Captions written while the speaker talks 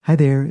Hi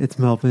there, it's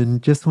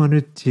Melvin. Just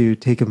wanted to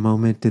take a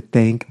moment to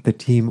thank the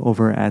team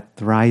over at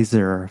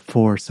Thrizer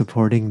for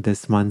supporting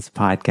this month's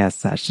podcast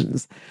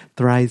sessions.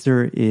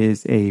 Thrizer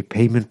is a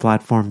payment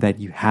platform that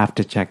you have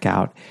to check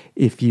out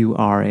if you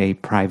are a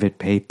private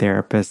paid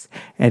therapist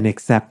and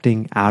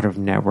accepting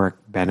out-of-network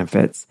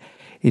benefits.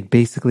 It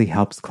basically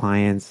helps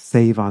clients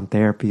save on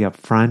therapy up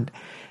front.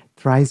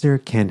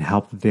 Thrizer can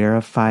help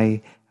verify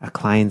a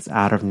client's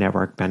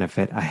out-of-network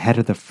benefit ahead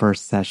of the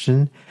first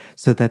session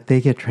so that they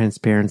get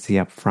transparency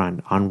up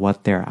front on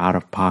what their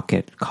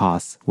out-of-pocket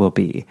costs will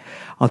be.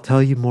 I'll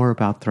tell you more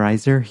about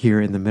Thrizer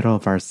here in the middle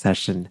of our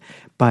session,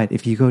 but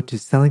if you go to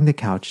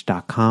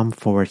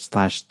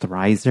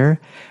sellingthecouch.com/Thrizer,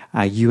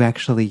 you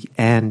actually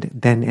and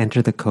then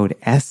enter the code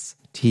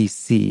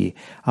STC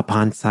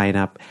upon sign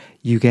up,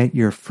 you get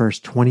your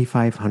first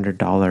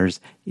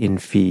 $2,500 in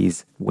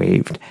fees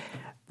waived.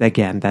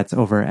 Again, that's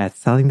over at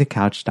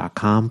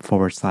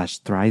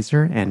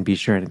sellingthecouch.com/Thrizer, and be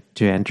sure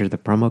to enter the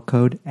promo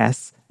code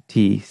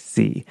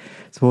STC.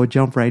 So we'll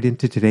jump right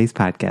into today's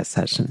podcast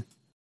session.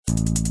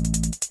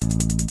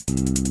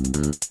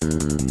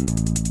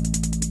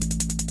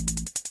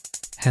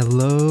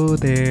 Hello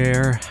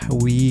there.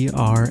 We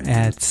are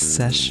at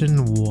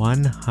session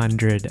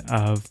 100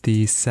 of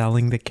the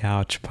Selling the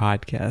Couch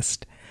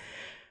podcast.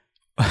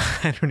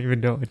 I don't even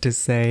know what to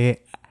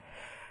say.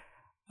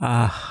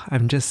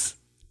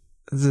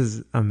 This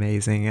is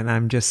amazing, and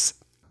I'm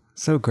just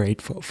so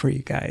grateful for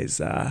you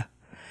guys. I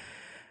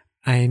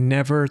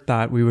never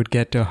thought we would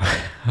get to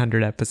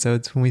 100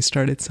 episodes when we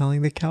started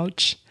Selling the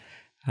Couch.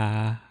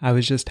 I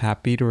was just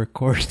happy to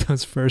record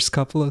those first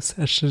couple of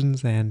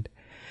sessions, and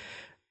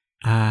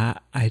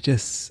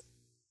it's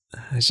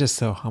just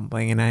so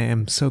humbling, and I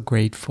am so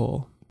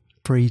grateful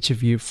for each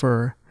of you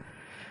for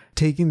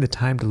taking the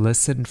time to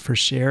listen, for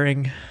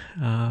sharing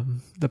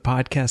the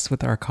podcast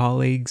with our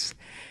colleagues.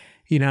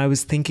 You know, I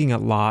was thinking a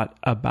lot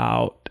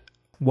about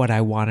what I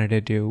wanted to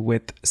do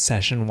with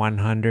session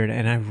 100,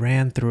 and I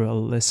ran through a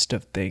list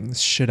of things.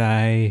 Should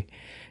I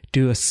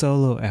do a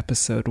solo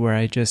episode where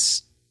I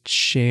just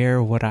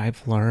share what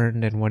I've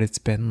learned and what it's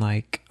been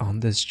like on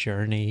this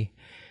journey?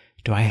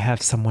 Do I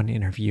have someone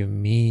interview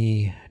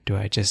me? Do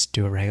I just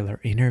do a regular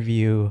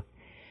interview?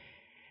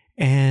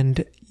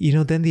 And, you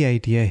know, then the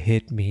idea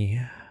hit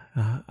me.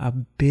 A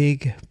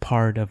big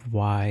part of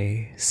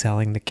why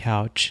Selling the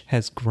Couch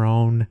has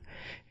grown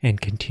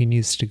and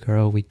continues to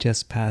grow. We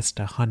just passed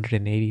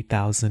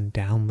 180,000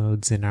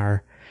 downloads in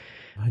our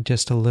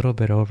just a little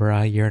bit over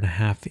a year and a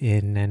half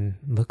in, and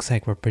looks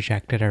like we're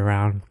projected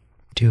around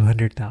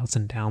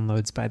 200,000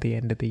 downloads by the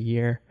end of the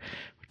year,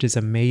 which is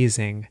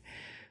amazing.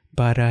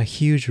 But a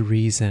huge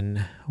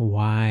reason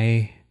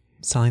why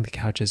Selling the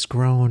Couch has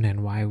grown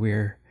and why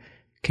we're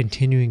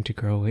continuing to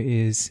grow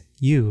is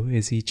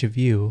each of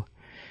you.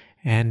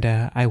 And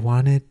I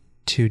wanted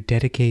to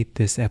dedicate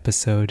this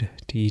episode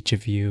to each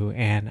of you,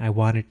 and I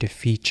wanted to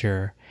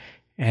feature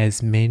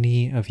as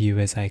many of you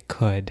as I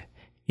could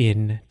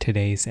in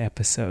today's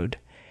episode.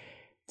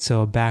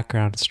 So a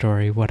background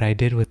story, what I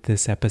did with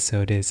this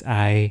episode is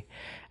I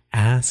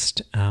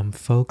asked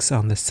folks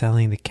on the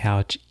Selling the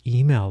Couch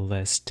email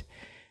list,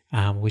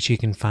 which you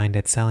can find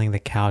at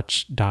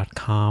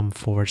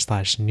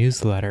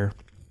sellingthecouch.com/newsletter,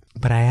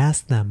 but I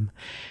asked them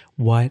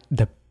what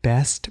the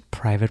best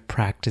private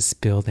practice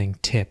building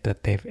tip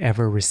that they've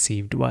ever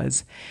received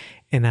was.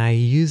 And I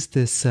used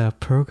this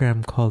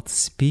program called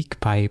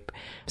SpeakPipe.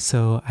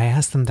 So I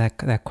asked them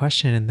that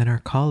question, and then our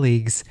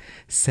colleagues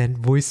sent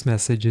voice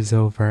messages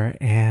over.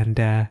 And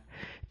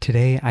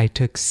today I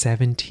took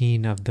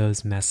 17 of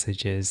those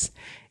messages,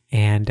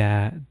 and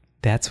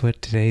that's what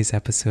today's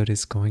episode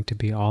is going to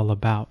be all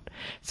about.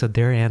 So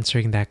they're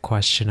answering that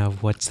question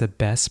of what's the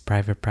best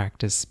private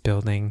practice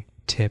building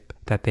tip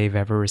that they've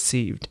ever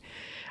received.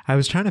 I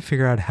was trying to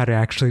figure out how to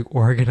actually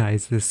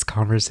organize this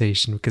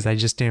conversation because I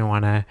just didn't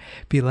want to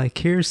be like,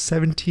 here's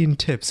 17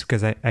 tips,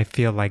 because I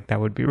feel like that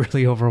would be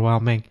really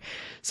overwhelming.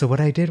 So what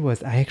I did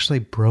was I actually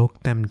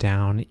broke them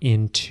down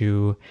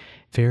into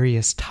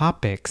various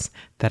topics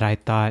that I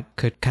thought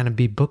could kind of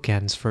be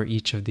bookends for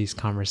each of these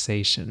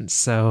conversations.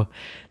 So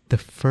the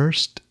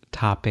first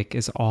topic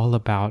is all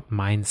about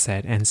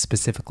mindset, and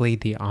specifically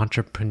the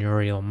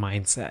entrepreneurial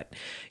mindset.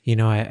 You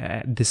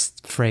know, this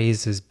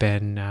phrase has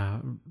been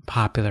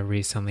popular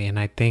recently, and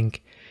I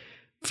think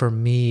for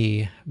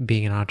me,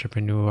 being an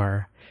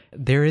entrepreneur,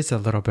 there is a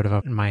little bit of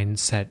a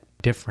mindset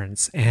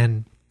difference.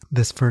 And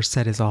this first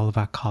set is all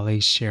about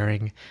colleagues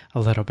sharing a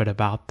little bit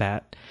about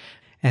that.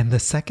 And the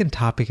second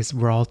topic is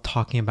we're all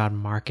talking about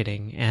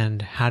marketing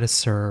and how to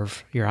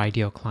serve your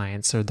ideal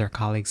clients or their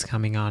colleagues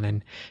coming on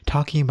and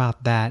talking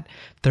about that.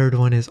 Third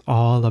one is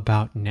all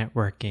about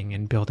networking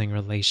and building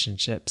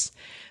relationships.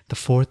 The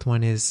fourth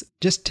one is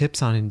just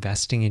tips on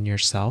investing in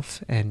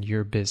yourself and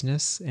your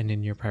business and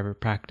in your private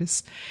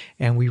practice.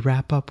 And we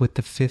wrap up with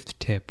the fifth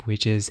tip,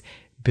 which is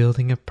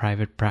building a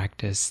private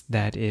practice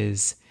that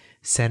is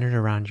centered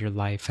around your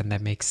life and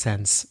that makes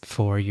sense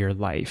for your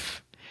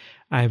life.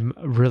 I'm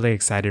really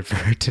excited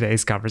for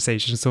today's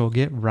conversation, so we'll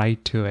get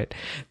right to it.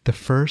 The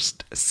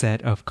first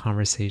set of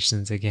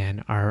conversations,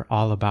 again, are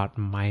all about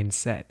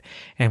mindset.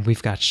 And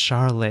we've got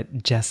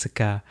Charlotte,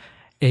 Jessica,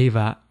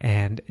 Ava,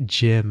 and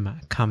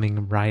Jim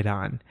coming right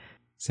on.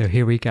 So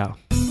here we go.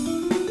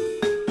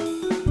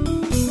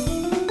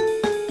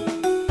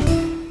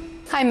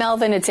 Hi,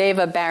 Melvin. It's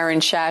Ava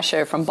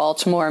Barron-Shasher from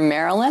Baltimore,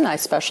 Maryland. I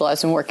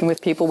specialize in working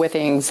with people with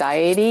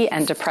anxiety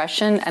and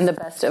depression. And the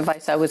best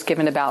advice I was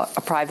given about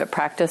a private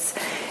practice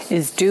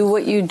is do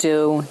what you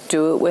do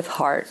it with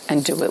heart,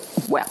 and do it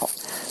well.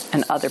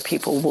 And other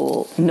people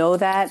will know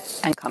that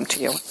and come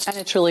to you. And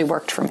it's really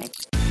worked for me.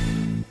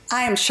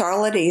 I am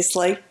Charlotte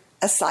Easley,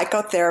 a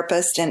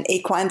psychotherapist and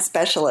equine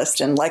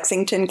specialist in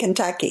Lexington,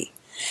 Kentucky.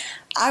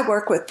 I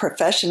work with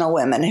professional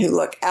women who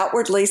look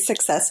outwardly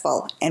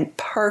successful and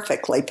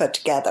perfectly put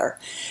together,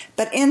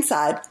 but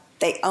inside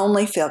they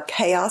only feel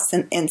chaos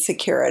and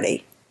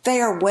insecurity.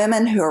 They are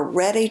women who are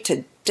ready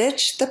to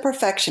ditch the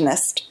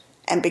perfectionist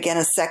and begin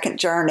a second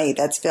journey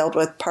that's filled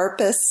with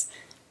purpose,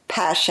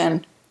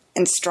 passion,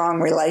 and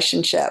strong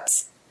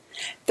relationships.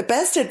 The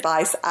best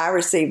advice I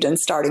received in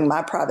starting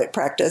my private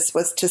practice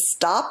was to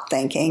stop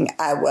thinking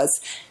I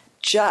was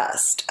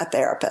just a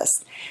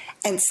therapist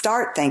and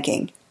start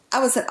thinking I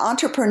was an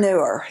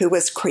entrepreneur who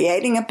was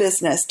creating a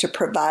business to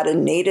provide a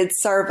needed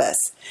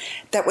service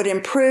that would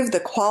improve the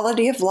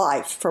quality of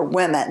life for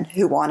women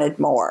who wanted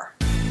more.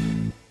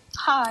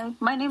 Hi,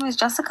 my name is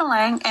Jessica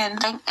Lang, and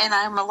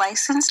I'm a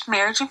licensed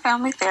marriage and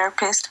family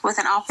therapist with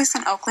an office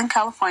in Oakland,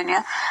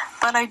 California,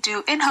 but I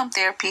do in-home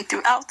therapy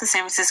throughout the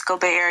San Francisco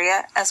Bay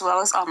Area, as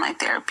well as online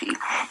therapy.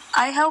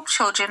 I help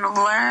children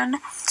learn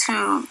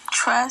to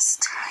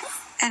trust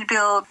and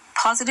build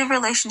positive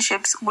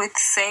relationships with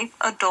safe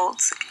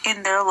adults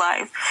in their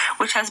life,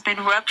 which has been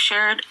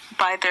ruptured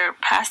by their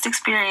past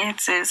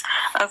experiences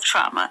of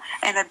trauma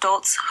and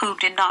adults who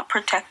did not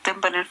protect them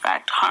but in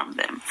fact harmed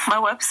them. My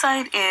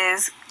website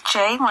is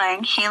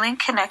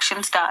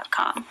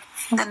jlanghealingconnections.com.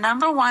 The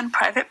number one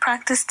private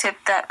practice tip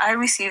that I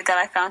received that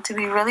I found to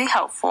be really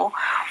helpful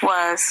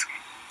was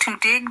to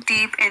dig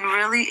deep and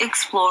really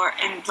explore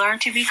and learn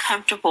to be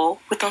comfortable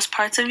with those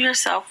parts of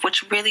yourself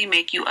which really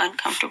make you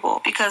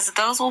uncomfortable, because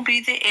those will be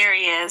the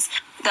areas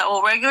that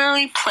will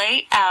regularly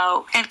play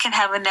out and can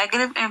have a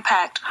negative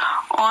impact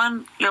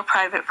on your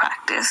private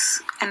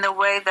practice and the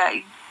way that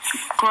it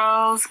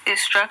grows,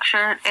 is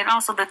structured, and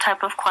also the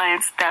type of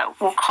clients that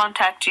will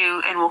contact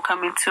you and will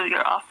come into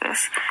your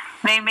office.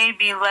 They may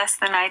be less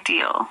than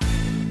ideal.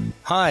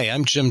 Hi,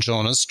 I'm Jim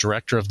Jonas,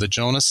 Director of the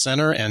Jonas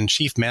Center and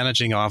Chief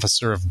Managing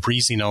Officer of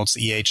Breezy Notes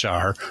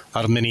EHR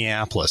out of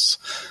Minneapolis.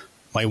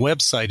 My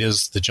website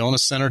is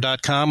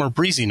thejonascenter.com or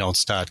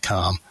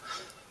breezynotes.com.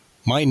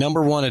 My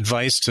number one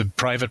advice to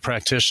private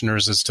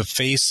practitioners is to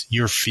face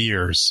your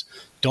fears.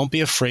 Don't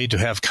be afraid to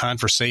have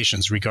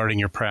conversations regarding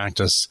your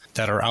practice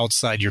that are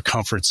outside your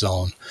comfort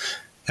zone.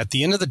 At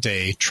the end of the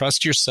day,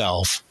 trust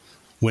yourself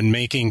when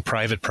making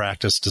private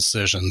practice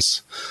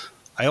decisions.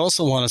 I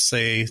also want to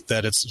say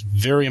that it's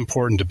very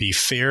important to be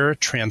fair,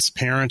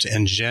 transparent,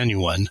 and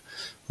genuine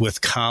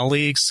with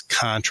colleagues,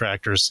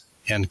 contractors,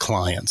 and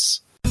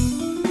clients.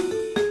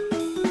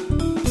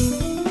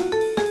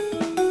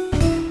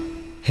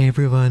 Hey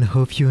everyone,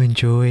 hope you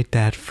enjoyed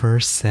that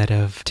first set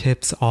of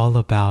tips all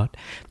about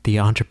the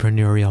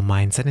entrepreneurial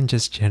mindset and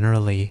just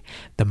generally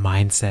the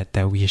mindset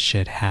that we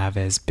should have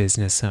as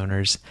business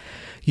owners.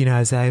 You know,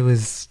 as I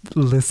was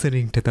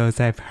listening to those,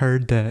 I've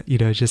heard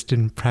just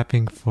in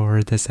prepping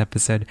for this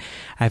episode,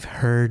 I've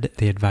heard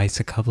the advice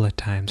a couple of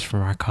times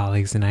from our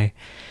colleagues, and I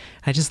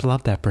just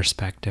love that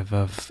perspective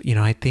of,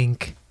 I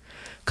think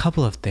a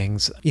couple of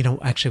things.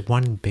 Actually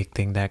one big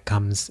thing that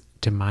comes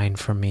to mind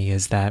for me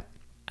is that,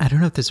 I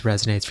don't know if this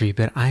resonates for you,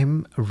 but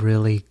I'm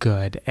really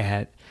good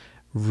at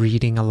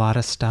reading a lot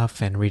of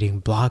stuff and reading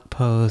blog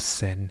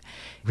posts and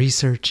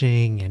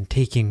researching and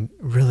taking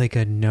really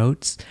good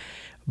notes.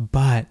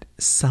 But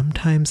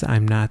sometimes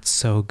I'm not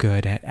so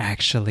good at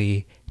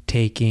actually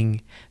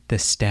taking the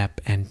step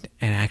and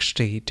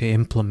actually to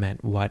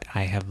implement what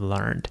I have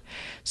learned.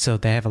 So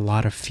they have a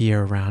lot of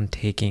fear around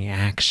taking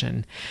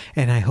action.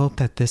 And I hope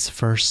that this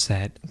first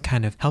set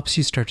kind of helps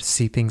you start to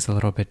see things a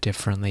little bit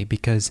differently,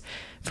 because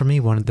for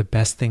me, one of the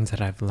best things that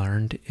I've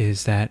learned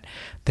is that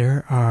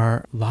there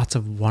are lots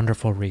of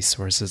wonderful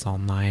resources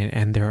online,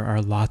 and there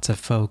are lots of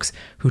folks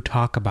who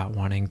talk about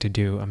wanting to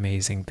do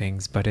amazing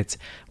things, but it's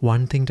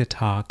one thing to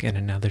talk and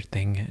another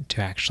thing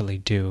to actually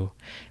do,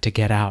 to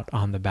get out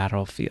on the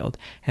battlefield.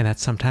 And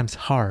that's sometimes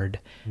hard,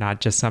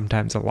 not just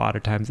sometimes, a lot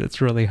of times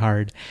it's really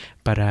hard,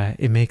 but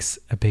it makes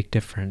a big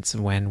difference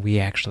when we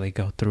actually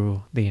go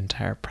through the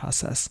entire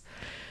process.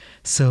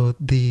 So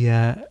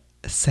the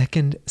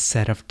second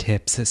set of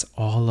tips is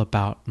all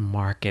about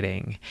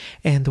marketing.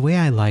 And the way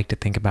I like to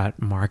think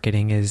about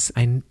marketing is,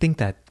 I think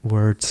that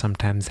word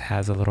sometimes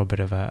has a little bit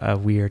of a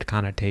weird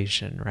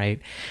connotation, right?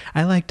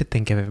 I like to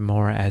think of it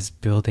more as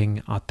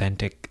building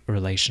authentic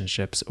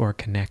relationships or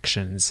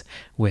connections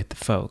with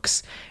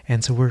folks.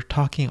 And so we're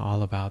talking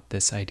all about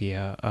this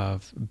idea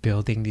of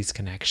building these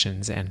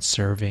connections and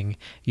serving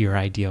your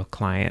ideal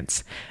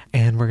clients.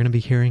 And we're going to be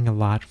hearing a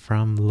lot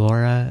from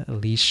Laura,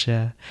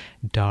 Alicia,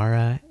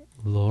 Dara,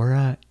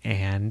 Laura,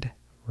 and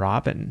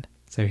Robin.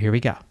 So here we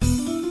go.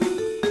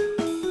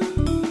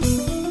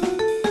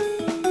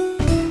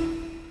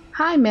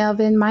 Hi,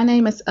 Melvin. My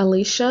name is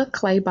Alicia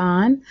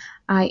Claiborne.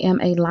 I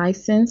am a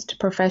licensed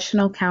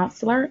professional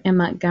counselor in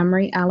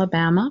Montgomery,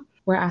 Alabama,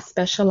 where I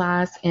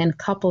specialize in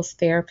couples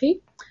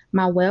therapy.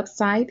 My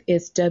website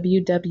is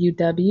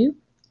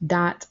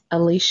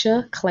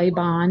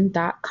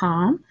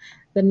www.aliciaclaiborne.com.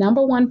 The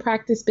number one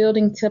practice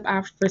building tip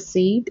I've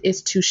received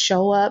is to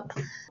show up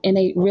in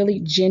a really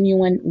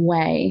genuine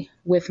way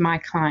with my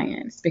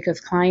clients,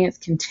 because clients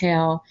can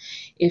tell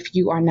if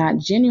you are not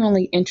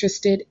genuinely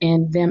interested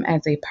in them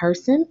as a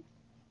person.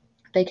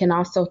 They can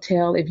also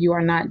tell if you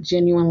are not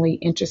genuinely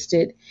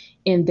interested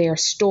in their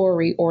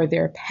story or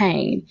their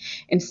pain.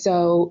 And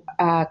so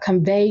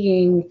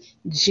conveying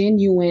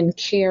genuine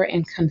care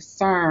and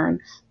concern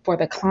for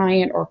the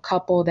client or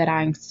couple that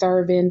I'm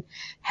serving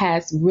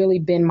has really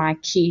been my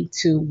key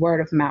to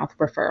word of mouth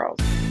referrals.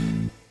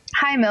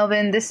 Hi,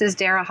 Melvin. This is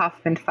Dara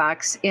Hoffman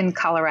Fox in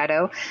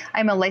Colorado.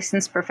 I'm a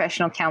licensed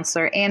professional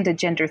counselor and a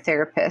gender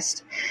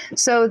therapist.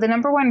 So the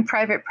number one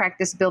private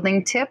practice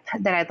building tip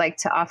that I'd like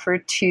to offer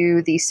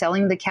to the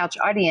Selling the Couch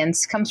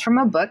audience comes from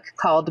a book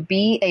called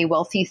Be a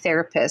Wealthy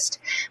Therapist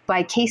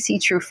by Casey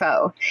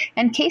Truffaut.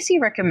 And Casey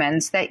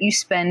recommends that you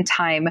spend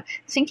time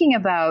thinking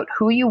about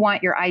who you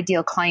want your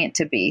ideal client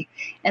to be,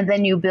 and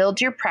then you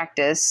build your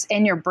practice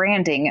and your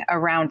branding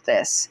around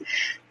this.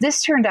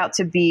 This turned out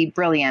to be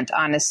brilliant,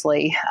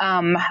 honestly.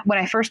 When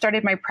I first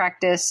started my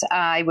practice,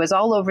 I was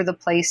all over the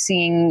place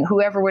seeing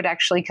whoever would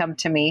actually come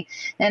to me.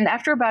 And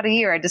after about a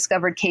year, I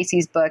discovered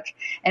Casey's book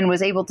and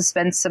was able to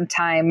spend some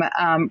time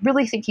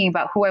really thinking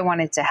about who I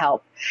wanted to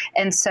help.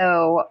 And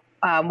so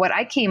what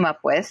I came up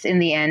with in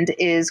the end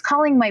is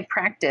calling my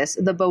practice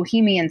the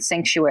Bohemian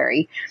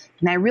Sanctuary.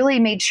 And I really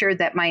made sure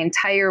that my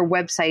entire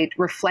website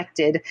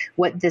reflected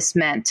what this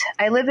meant.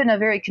 I live in a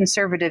very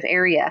conservative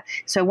area,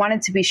 so I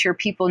wanted to be sure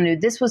people knew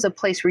this was a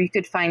place where you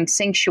could find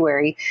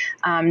sanctuary,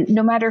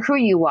 no matter who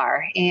you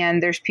are.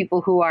 And there's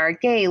people who are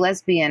gay,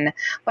 lesbian,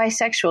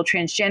 bisexual,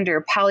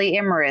 transgender,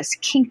 polyamorous,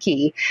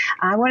 kinky.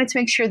 I wanted to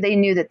make sure they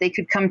knew that they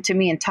could come to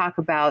me and talk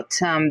about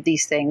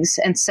these things.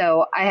 And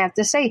so I have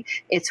to say,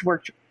 it's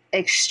worked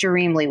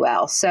extremely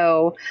well.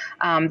 So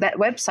that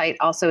website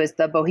also is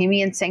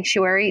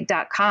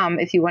thebohemiansanctuary.com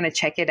if you want to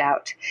check it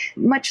out.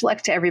 Much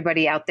luck to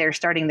everybody out there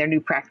starting their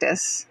new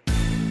practice.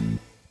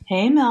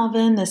 Hey,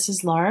 Melvin, this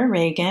is Laura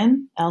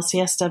Reagan,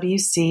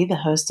 LCSWC, the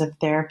host of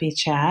Therapy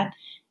Chat.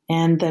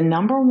 And the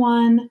number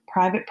one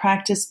private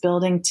practice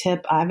building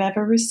tip I've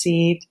ever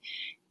received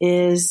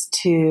is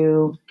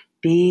to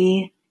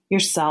be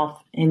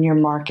yourself in your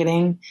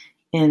marketing,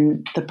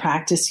 in the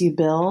practice you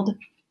build,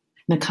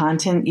 the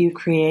content you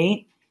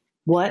create.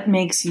 What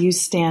makes you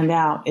stand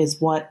out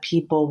is what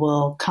people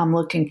will come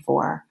looking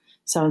for.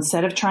 So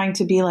instead of trying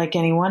to be like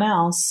anyone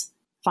else,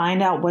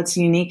 find out what's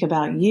unique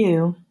about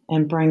you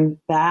and bring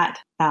that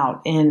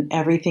out in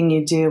everything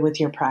you do with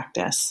your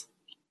practice.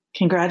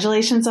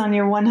 Congratulations on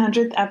your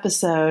 100th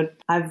episode.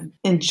 I've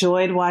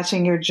enjoyed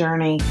watching your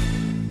journey.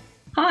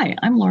 Hi,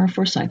 I'm Laura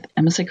Forsyth.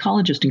 I'm a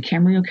psychologist in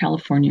Camarillo,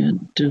 California,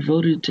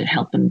 devoted to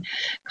helping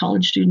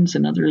college students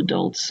and other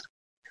adults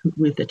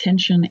with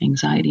attention,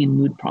 anxiety, and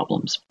mood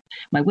problems.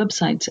 My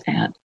website's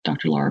at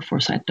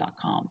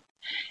drlauraforsyth.com.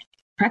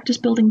 Practice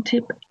building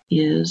tip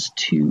is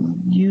to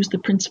use the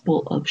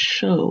principle of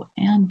show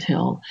and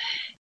tell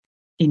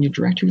in your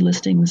directory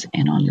listings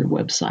and on your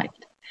website.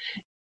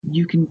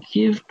 You can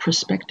give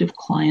prospective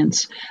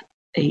clients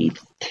a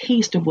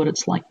taste of what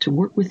it's like to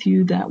work with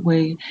you that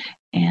way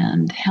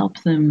and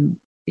help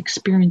them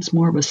experience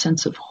more of a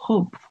sense of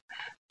hope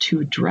to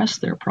address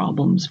their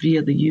problems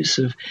via the use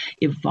of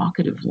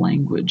evocative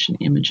language and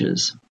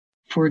images.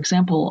 For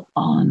example,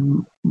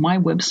 on my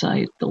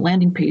website, the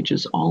landing page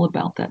is all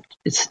about that.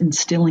 It's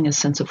instilling a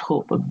sense of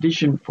hope, a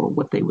vision for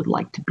what they would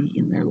like to be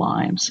in their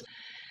lives.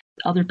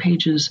 Other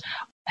pages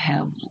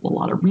have a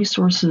lot of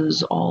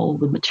resources, all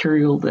the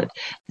material that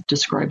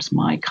describes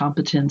my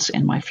competence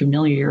and my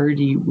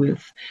familiarity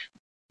with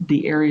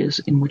the areas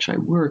in which I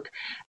work.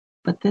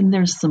 But then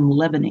there's some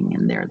leavening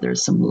in there.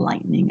 There's some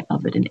lightening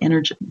of it, and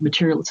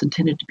material that's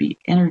intended to be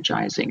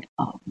energizing.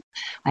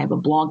 I have a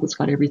blog that's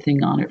got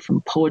everything on it,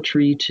 from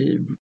poetry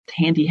to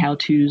handy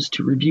how-tos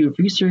to review of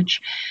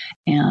research,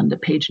 and a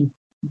page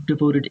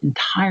devoted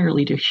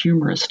entirely to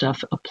humorous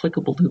stuff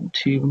applicable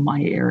to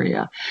my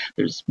area.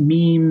 There's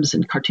memes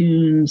and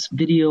cartoons,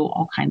 video,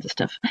 all kinds of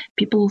stuff.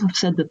 People have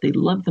said that they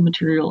love the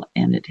material,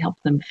 and it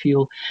helped them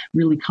feel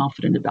really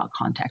confident about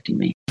contacting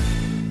me.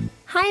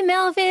 Hi,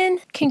 Melvin.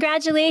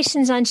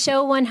 Congratulations on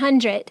Show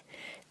 100.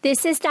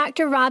 This is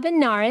Dr. Robin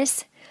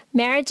Norris,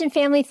 marriage and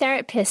family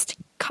therapist,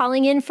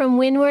 calling in from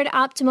Windward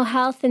Optimal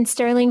Health in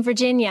Sterling,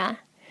 Virginia.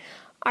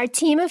 Our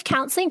team of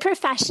counseling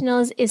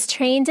professionals is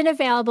trained and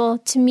available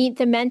to meet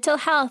the mental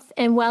health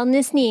and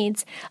wellness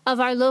needs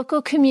of our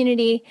local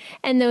community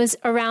and those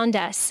around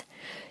us.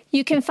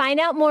 You can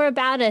find out more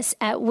about us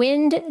at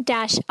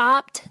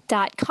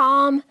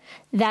wind-opt.com.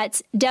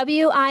 That's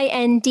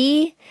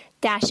wind-opt.com.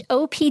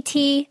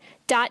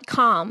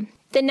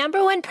 The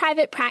number one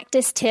private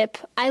practice tip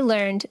I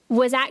learned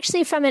was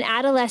actually from an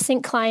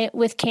adolescent client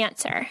with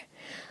cancer.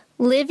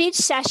 Live each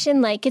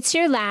session like it's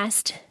your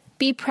last.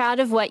 Be proud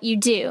of what you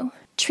do.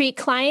 Treat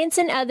clients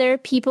and other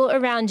people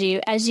around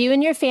you as you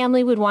and your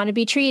family would want to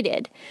be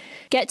treated.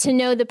 Get to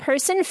know the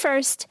person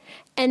first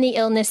and the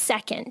illness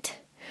second.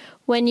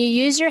 When you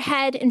use your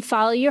head and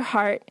follow your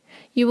heart,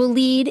 you will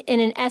lead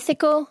in an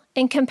ethical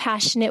and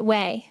compassionate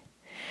way.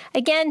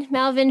 Again,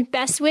 Melvin,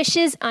 best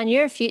wishes on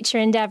your future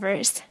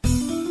endeavors.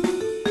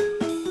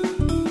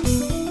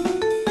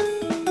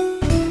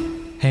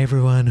 Hey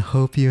everyone,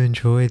 hope you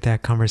enjoyed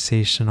that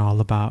conversation all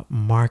about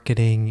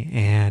marketing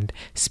and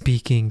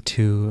speaking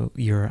to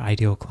your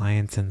ideal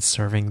clients and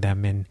serving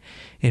them in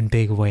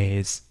big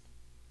ways.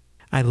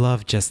 I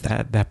love just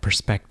that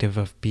perspective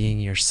of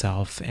being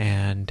yourself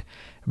and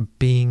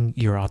being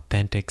your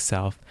authentic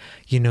self.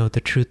 You know,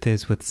 the truth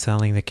is with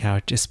selling the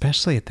couch,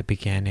 especially at the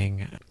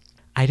beginning,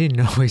 I didn't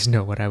always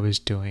know what I was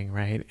doing,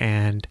 right?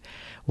 And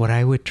what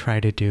I would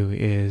try to do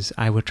is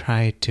I would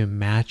try to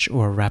match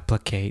or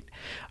replicate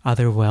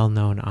other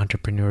well-known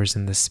entrepreneurs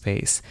in the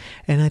space.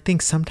 And I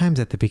think sometimes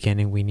at the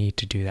beginning we need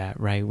to do that,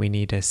 right? We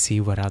need to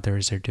see what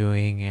others are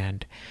doing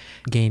and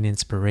gain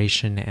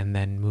inspiration and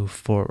then move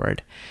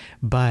forward.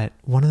 But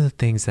one of the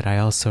things that I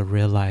also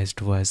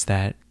realized was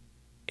that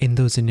in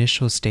those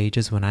initial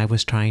stages when I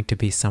was trying to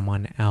be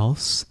someone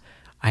else,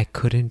 I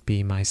couldn't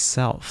be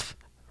myself.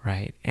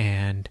 Right.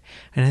 And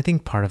I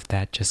think part of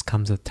that just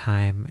comes with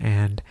time.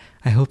 And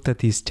I hope that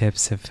these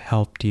tips have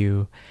helped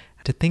you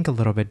to think a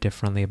little bit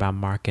differently about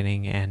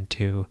marketing and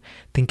to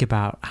think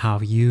about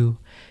how you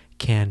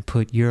can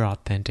put your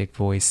authentic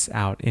voice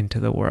out into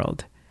the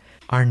world.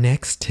 Our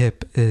next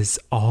tip is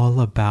all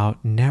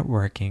about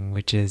networking,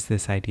 which is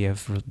this idea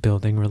of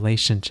building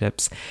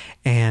relationships.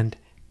 And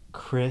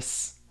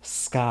Chris,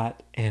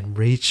 Scott, and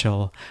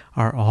Rachel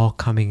are all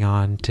coming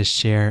on to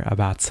share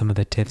about some of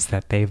the tips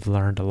that they've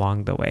learned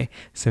along the way.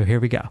 So here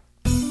we go.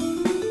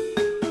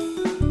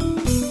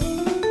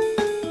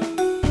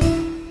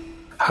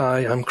 Hi,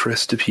 I'm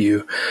Chris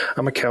Depew.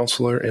 I'm a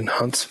counselor in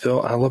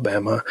Huntsville,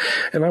 Alabama,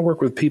 and I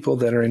work with people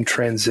that are in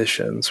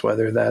transitions,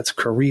 whether that's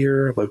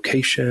career,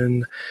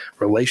 location,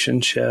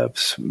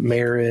 relationships,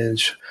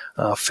 marriage,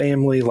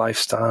 family,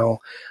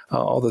 lifestyle,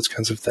 all those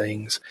kinds of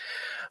things.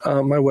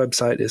 My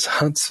website is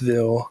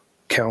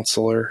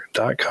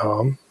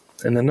huntsvillecounselor.com.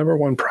 And the number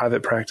one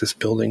private practice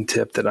building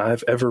tip that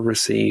I've ever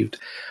received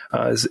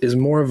is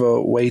more of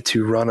a way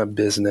to run a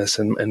business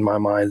in my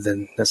mind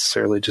than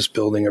necessarily just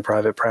building a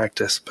private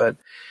practice. But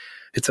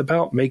it's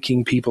about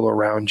making people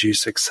around you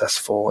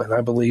successful. And I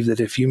believe that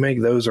if you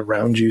make those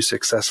around you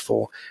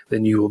successful,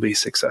 then you will be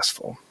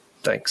successful.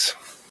 Thanks.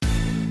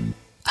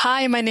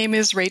 Hi, my name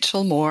is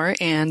Rachel Moore,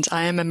 and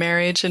I am a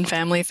marriage and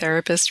family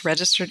therapist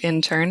registered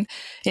intern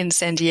in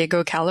San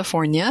Diego,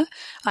 California.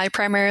 I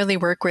primarily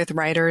work with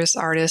writers,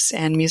 artists,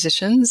 and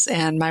musicians,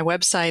 and my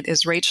website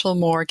is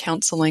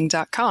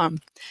rachelmoorecounseling.com.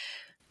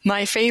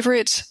 My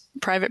favorite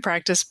private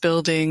practice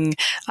building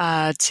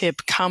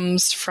tip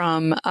comes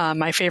from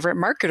my favorite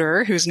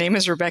marketer, whose name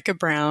is Rebecca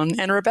Brown.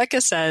 And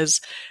Rebecca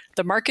says,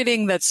 the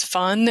marketing that's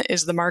fun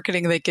is the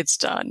marketing that gets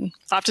done.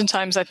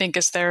 Oftentimes, I think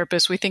as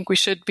therapists, we think we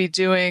should be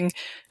doing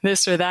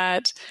this or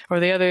that or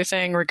the other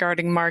thing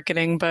regarding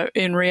marketing. But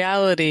in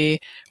reality,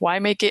 why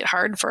make it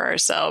hard for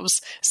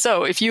ourselves?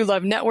 So if you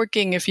love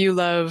networking, if you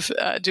love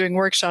doing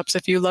workshops,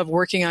 if you love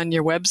working on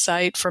your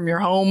website from your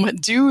home,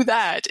 do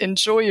that.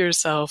 Enjoy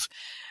yourself.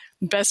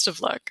 Best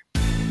of luck.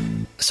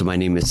 So my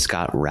name is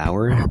Scott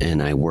Rauer,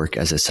 and I work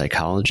as a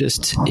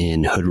psychologist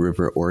in Hood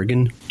River,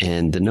 Oregon.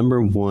 And the number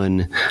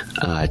one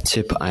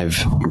tip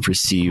I've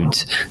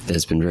received that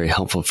has been very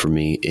helpful for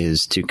me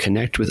is to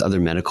connect with other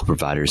medical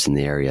providers in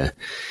the area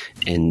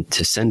and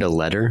to send a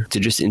letter to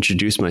just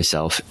introduce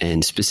myself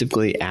and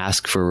specifically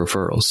ask for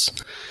referrals.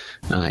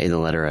 In the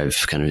letter, I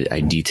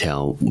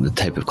detail the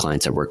type of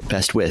clients I work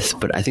best with.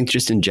 But I think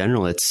just in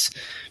general, it's,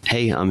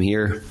 hey, I'm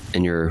here,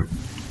 and you're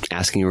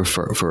asking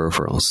for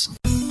referrals.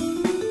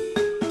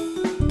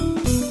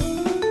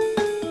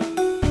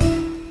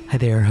 Hi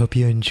there. Hope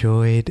you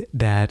enjoyed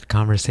that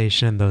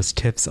conversation and those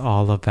tips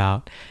all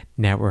about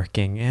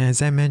networking.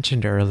 As I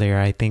mentioned earlier,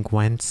 I think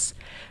once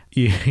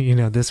you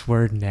know, this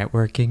word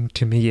networking,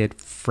 to me, it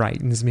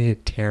frightens me,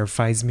 it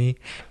terrifies me,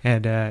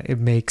 and it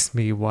makes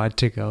me want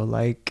to go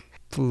lay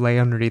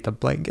underneath a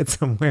blanket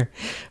somewhere.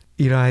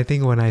 You know, I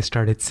think when I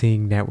started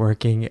seeing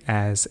networking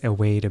as a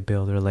way to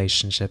build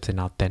relationships and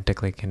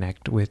authentically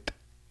connect with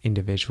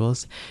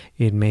individuals,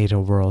 it made a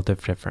world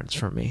of difference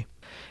for me.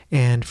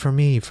 And for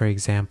me, for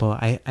example,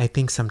 I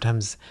think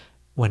sometimes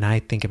when I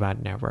think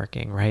about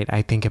networking, right,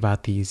 I think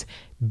about these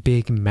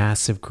big,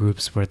 massive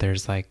groups where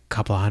there's like a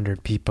couple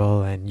hundred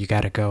people and you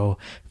got to go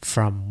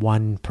from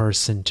one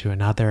person to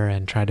another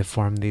and try to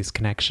form these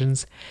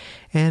connections.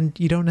 And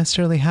you don't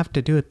necessarily have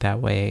to do it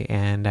that way.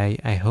 And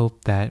I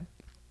hope that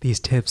these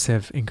tips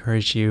have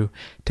encouraged you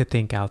to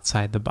think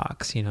outside the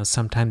box. You know,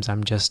 sometimes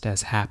I'm just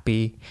as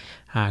happy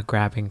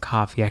grabbing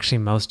coffee. Actually,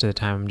 most of the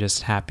time I'm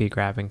just happy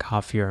grabbing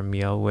coffee or a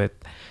meal with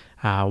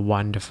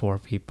 1 to 4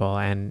 people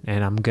and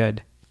I'm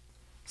good.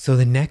 So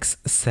the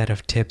next set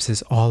of tips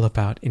is all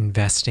about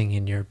investing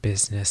in your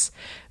business.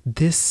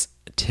 This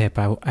tip,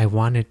 I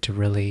wanted to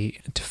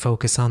really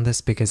focus on this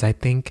because I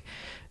think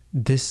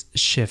this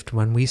shift,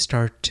 when we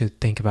start to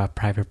think about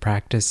private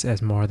practice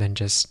as more than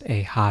just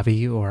a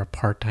hobby or a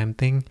part-time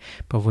thing,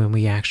 but when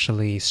we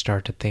actually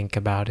start to think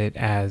about it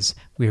as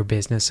we're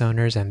business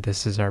owners and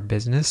this is our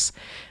business,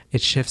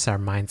 it shifts our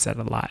mindset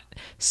a lot.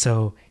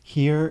 So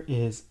here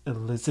is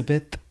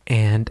Elizabeth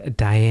and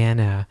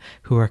Diana,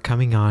 who are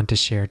coming on to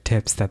share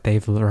tips that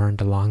they've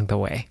learned along the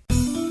way.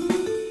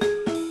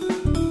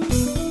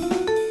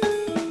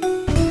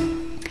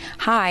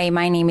 Hi,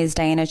 my name is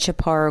Diana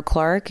Chaparro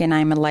Clark, and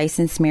I'm a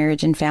licensed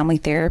marriage and family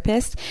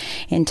therapist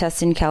in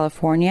Tustin,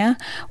 California,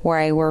 where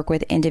I work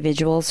with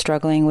individuals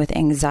struggling with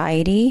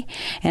anxiety,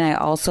 and I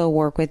also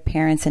work with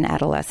parents and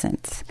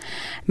adolescents.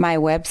 My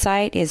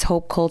website is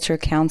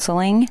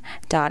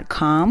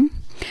hopeculturecounseling.com.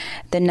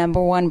 The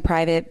number one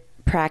private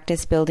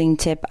practice building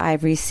tip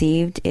I've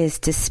received is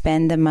to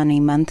spend the money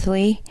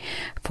monthly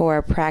for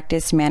a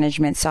practice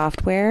management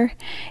software.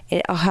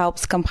 It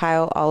helps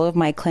compile all of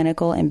my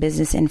clinical and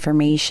business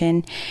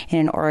information in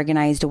an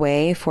organized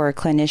way for a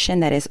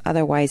clinician that is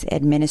otherwise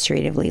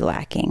administratively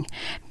lacking.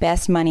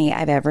 Best money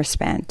I've ever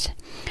spent.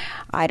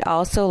 I'd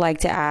also like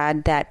to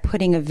add that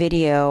putting a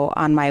video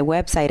on my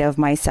website of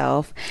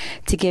myself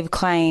to give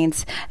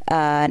clients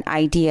an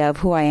idea of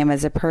who I am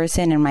as a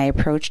person and my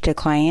approach to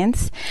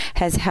clients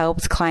has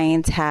helped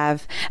clients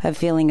have a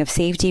feeling of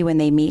safety when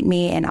they meet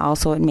me, and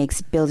also it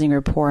makes building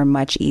rapport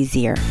much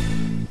easier.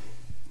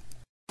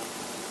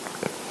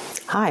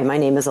 Hi, my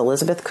name is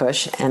Elizabeth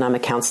Cush, and I'm a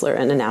counselor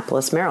in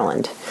Annapolis,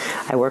 Maryland.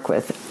 I work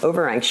with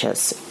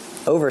overanxious,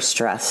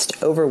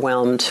 overstressed,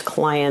 overwhelmed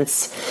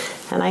clients,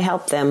 and I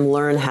help them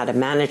learn how to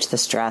manage the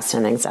stress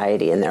and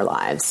anxiety in their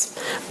lives.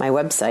 My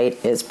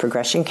website is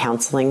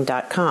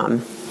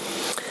progressioncounseling.com.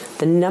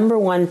 The number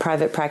one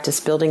private practice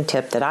building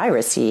tip that I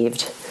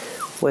received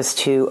was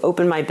to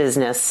open my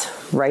business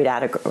right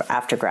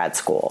after grad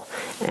school.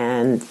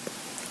 And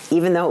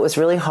even though it was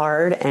really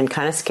hard and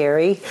kind of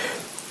scary,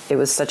 it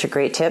was such a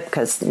great tip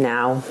because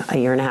now, a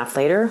year and a half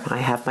later, I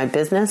have my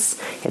business.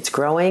 It's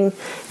growing,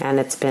 and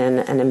it's been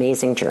an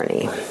amazing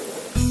journey.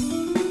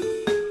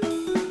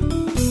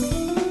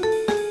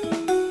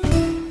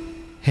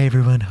 Hey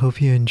everyone,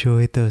 hope you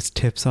enjoyed those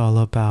tips all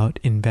about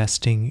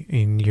investing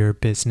in your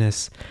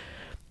business.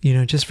 You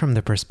know, just from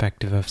the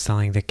perspective of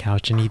selling the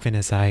couch, and even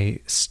as I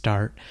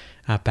start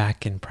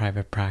back in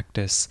private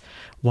practice,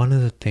 one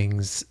of the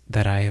things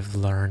that I have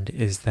learned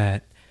is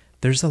that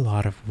there's a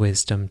lot of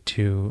wisdom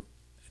to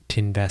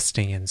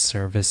investing in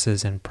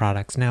services and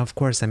products. Now, of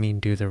course, I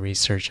mean, do the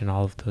research and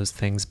all of those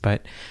things,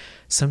 but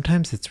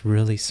sometimes it's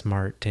really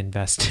smart to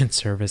invest in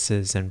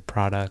services and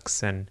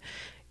products and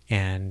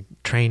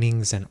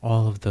trainings and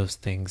all of those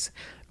things,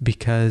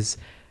 because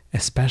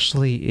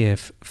especially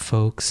if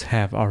folks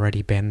have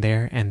already been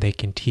there and they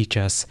can teach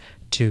us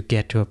to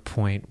get to a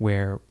point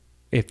where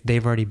if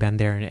they've already been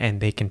there and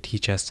they can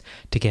teach us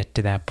to get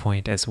to that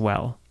point as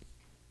well.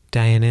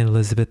 Diana and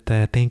Elizabeth,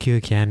 thank you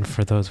again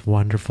for those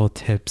wonderful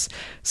tips.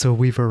 So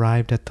we've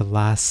arrived at the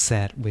last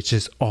set, which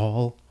is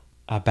all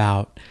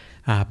about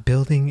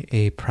building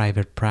a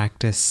private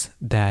practice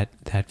that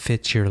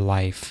fits your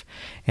life.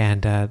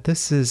 And I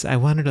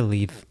wanted to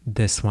leave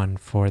this one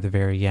for the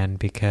very end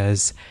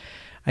because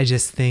I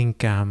just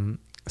think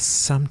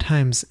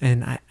sometimes,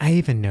 and I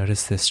even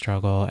notice this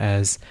struggle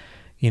as,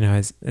 you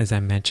know, as I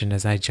mentioned,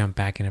 as I jump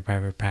back into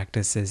private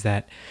practice, is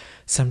that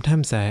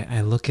sometimes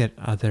I look at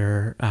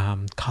other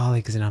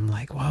colleagues and I'm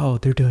like, wow,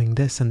 they're doing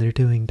this and they're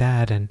doing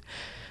that. And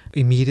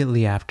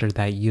immediately after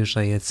that,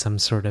 usually it's some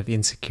sort of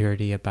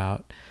insecurity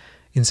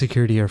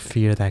or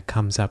fear that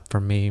comes up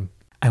for me.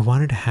 I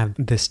wanted to have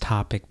this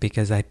topic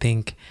because I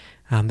think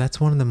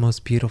that's one of the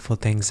most beautiful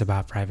things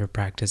about private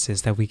practice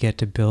is that we get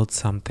to build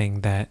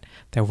something that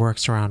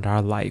works around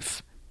our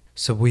life.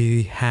 So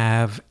we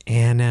have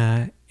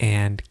Anna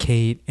and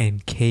Kate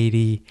and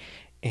Katie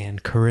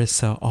and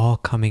Carissa all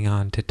coming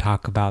on to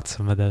talk about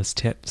some of those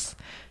tips.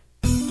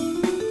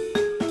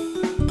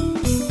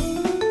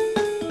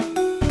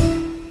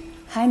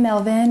 Hi,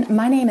 Melvin.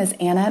 My name is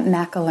Anna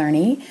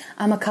McInerney.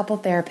 I'm a couple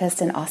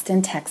therapist in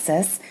Austin,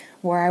 Texas,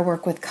 where I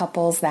work with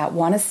couples that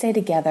want to stay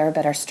together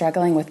but are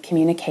struggling with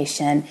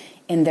communication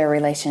in their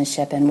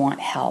relationship and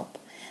want help.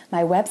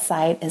 My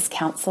website is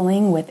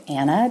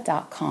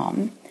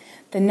counselingwithanna.com.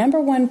 The number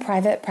one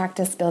private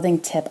practice building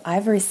tip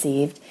I've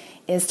received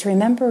is to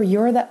remember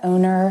you're the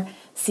owner,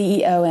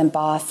 CEO and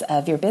boss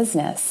of your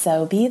business.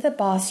 So be the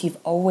boss you've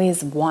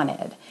always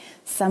wanted.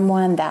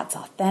 Someone that's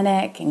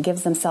authentic and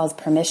gives themselves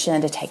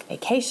permission to take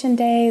vacation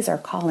days or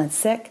call in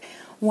sick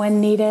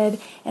when needed,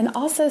 and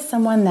also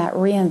someone that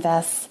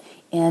reinvests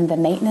in the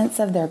maintenance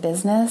of their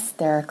business,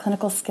 their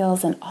clinical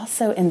skills, and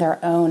also in their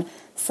own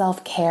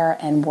self-care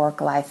and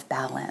work-life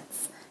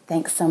balance.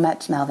 Thanks so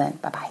much, Melvin.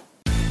 Bye-bye.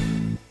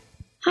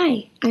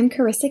 Hi, I'm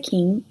Carissa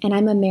King, and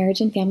I'm a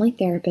marriage and family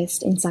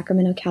therapist in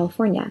Sacramento,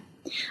 California.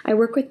 I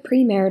work with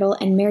premarital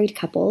and married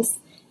couples,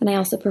 and I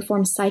also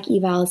perform psych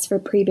evals for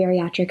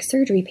pre-bariatric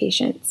surgery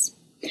patients.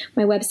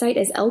 My website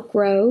is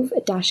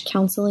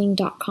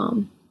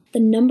elkgrove-counseling.com. The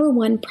number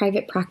one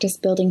private practice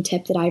building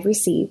tip that I've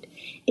received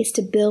is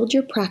to build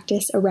your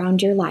practice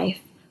around your life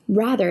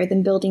rather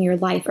than building your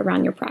life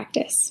around your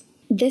practice.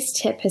 This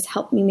tip has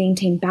helped me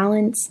maintain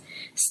balance,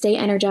 stay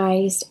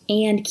energized,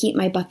 and keep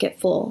my bucket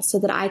full so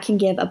that I can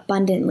give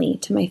abundantly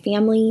to my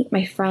family,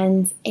 my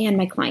friends, and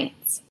my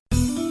clients.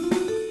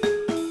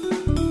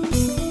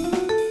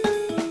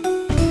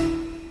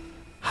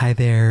 Hi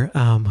there.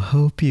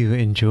 Hope you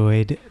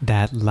enjoyed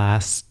that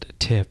last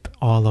tip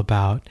all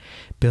about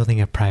building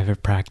a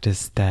private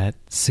practice that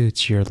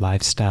suits your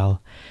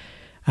lifestyle.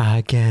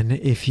 Again,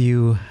 if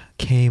you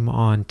came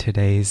on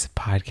today's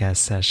podcast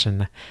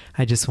session,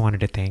 I just wanted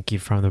to thank you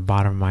from the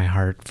bottom of my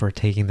heart for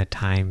taking the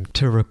time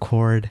to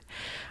record.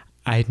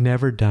 I'd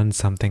never done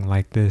something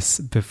like this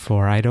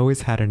before. I'd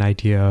always had an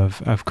idea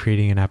of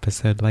creating an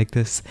episode like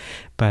this,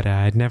 but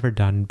I'd never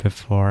done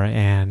before.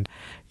 And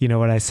you know,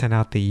 when I sent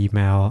out the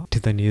email to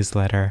the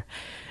newsletter,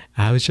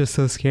 I was just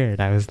so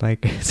scared. I was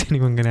like, is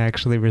anyone going to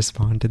actually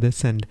respond to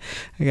this? And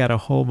I got a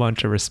whole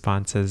bunch of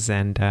responses,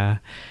 and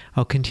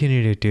I'll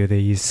continue to do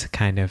these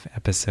kind of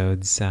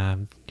episodes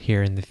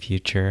here in the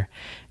future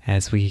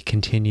as we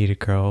continue to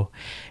grow.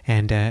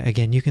 And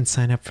again, you can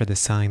sign up for the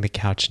Selling the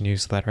Couch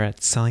newsletter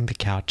at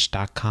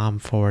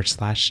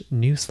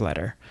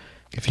sellingthecouch.com/newsletter.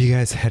 If you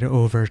guys head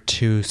over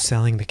to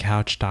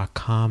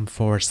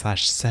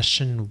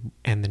sellingthecouch.com/session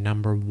and the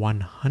number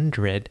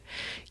 100,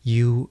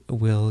 you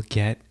will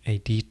get a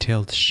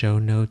detailed show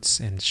notes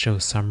and show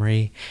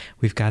summary.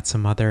 We've got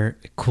some other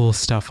cool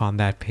stuff on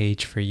that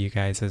page for you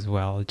guys as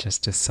well,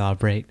 just to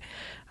celebrate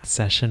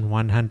session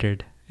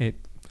 100.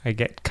 I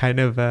get kind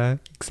of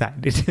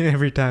excited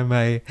every time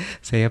I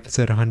say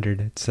episode 100.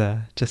 It's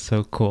just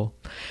so cool.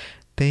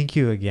 Thank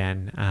you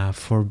again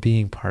for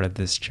being part of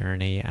this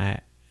journey.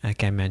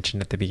 Like I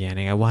mentioned at the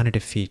beginning, I wanted to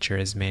feature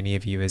as many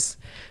of you as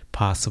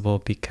possible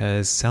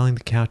because Selling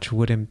the Couch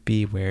wouldn't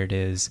be where it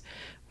is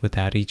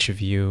without each of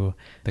you.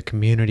 The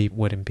community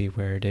wouldn't be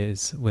where it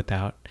is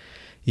without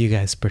you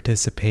guys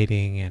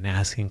participating and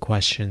asking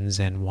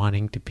questions and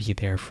wanting to be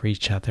there for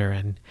each other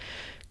and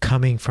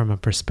coming from a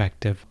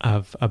perspective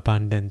of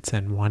abundance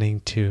and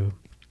wanting to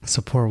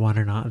support one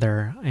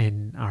another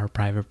in our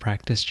private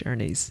practice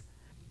journeys.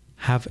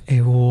 Have a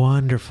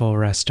wonderful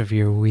rest of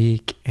your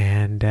week,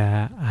 and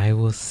I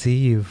will see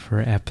you for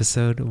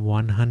episode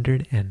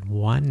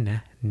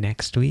 101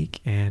 next week.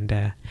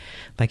 And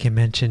like I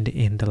mentioned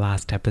in the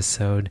last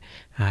episode,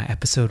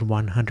 episode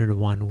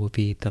 101 will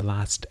be the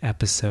last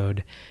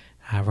episode.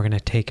 We're going to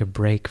take a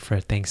break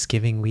for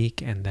Thanksgiving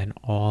week and then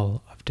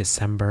all of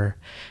December.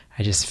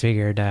 I just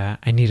figured I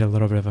need a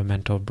little bit of a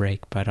mental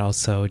break, but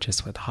also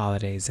just with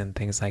holidays and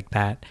things like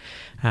that,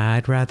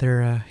 I'd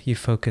rather you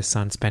focus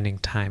on spending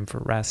time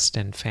for rest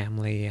and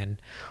family and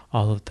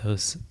all of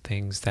those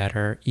things that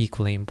are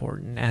equally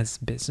important as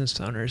business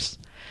owners.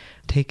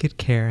 Take good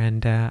care,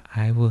 and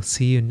I will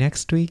see you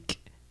next week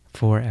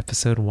for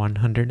episode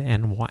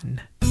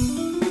 101.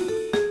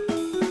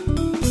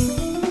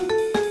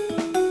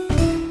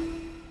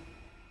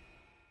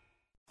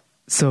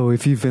 So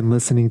if you've been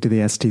listening to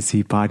the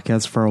STC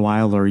podcast for a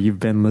while, or you've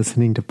been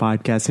listening to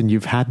podcasts and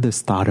you've had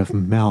this thought of,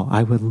 Mel,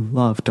 I would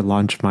love to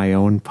launch my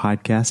own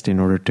podcast in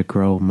order to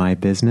grow my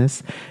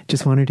business,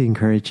 just wanted to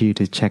encourage you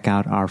to check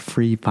out our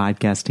free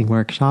podcasting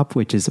workshop,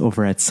 which is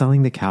over at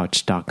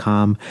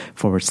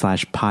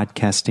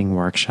sellingthecouch.com/podcasting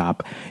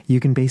workshop. You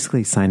can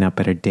basically sign up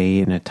at a day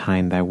and a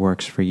time that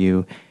works for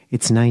you.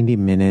 It's 90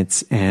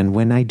 minutes. And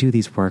when I do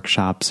these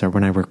workshops or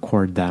when I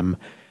record them,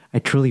 I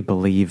truly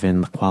believe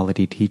in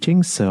quality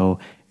teaching, so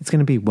it's going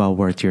to be well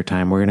worth your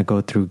time. We're going to go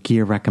through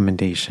gear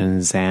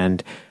recommendations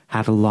and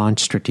how to launch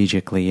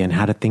strategically and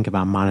how to think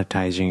about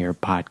monetizing your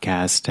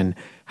podcast and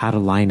how to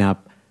line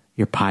up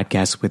your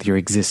podcast with your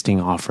existing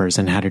offers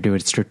and how to do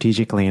it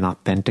strategically and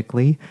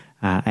authentically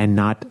and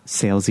not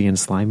salesy and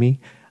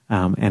slimy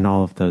and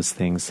all of those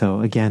things.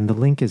 So again, the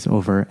link is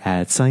over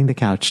at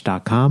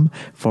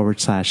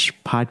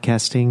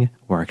sellingthecouch.com/podcasting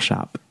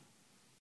workshop.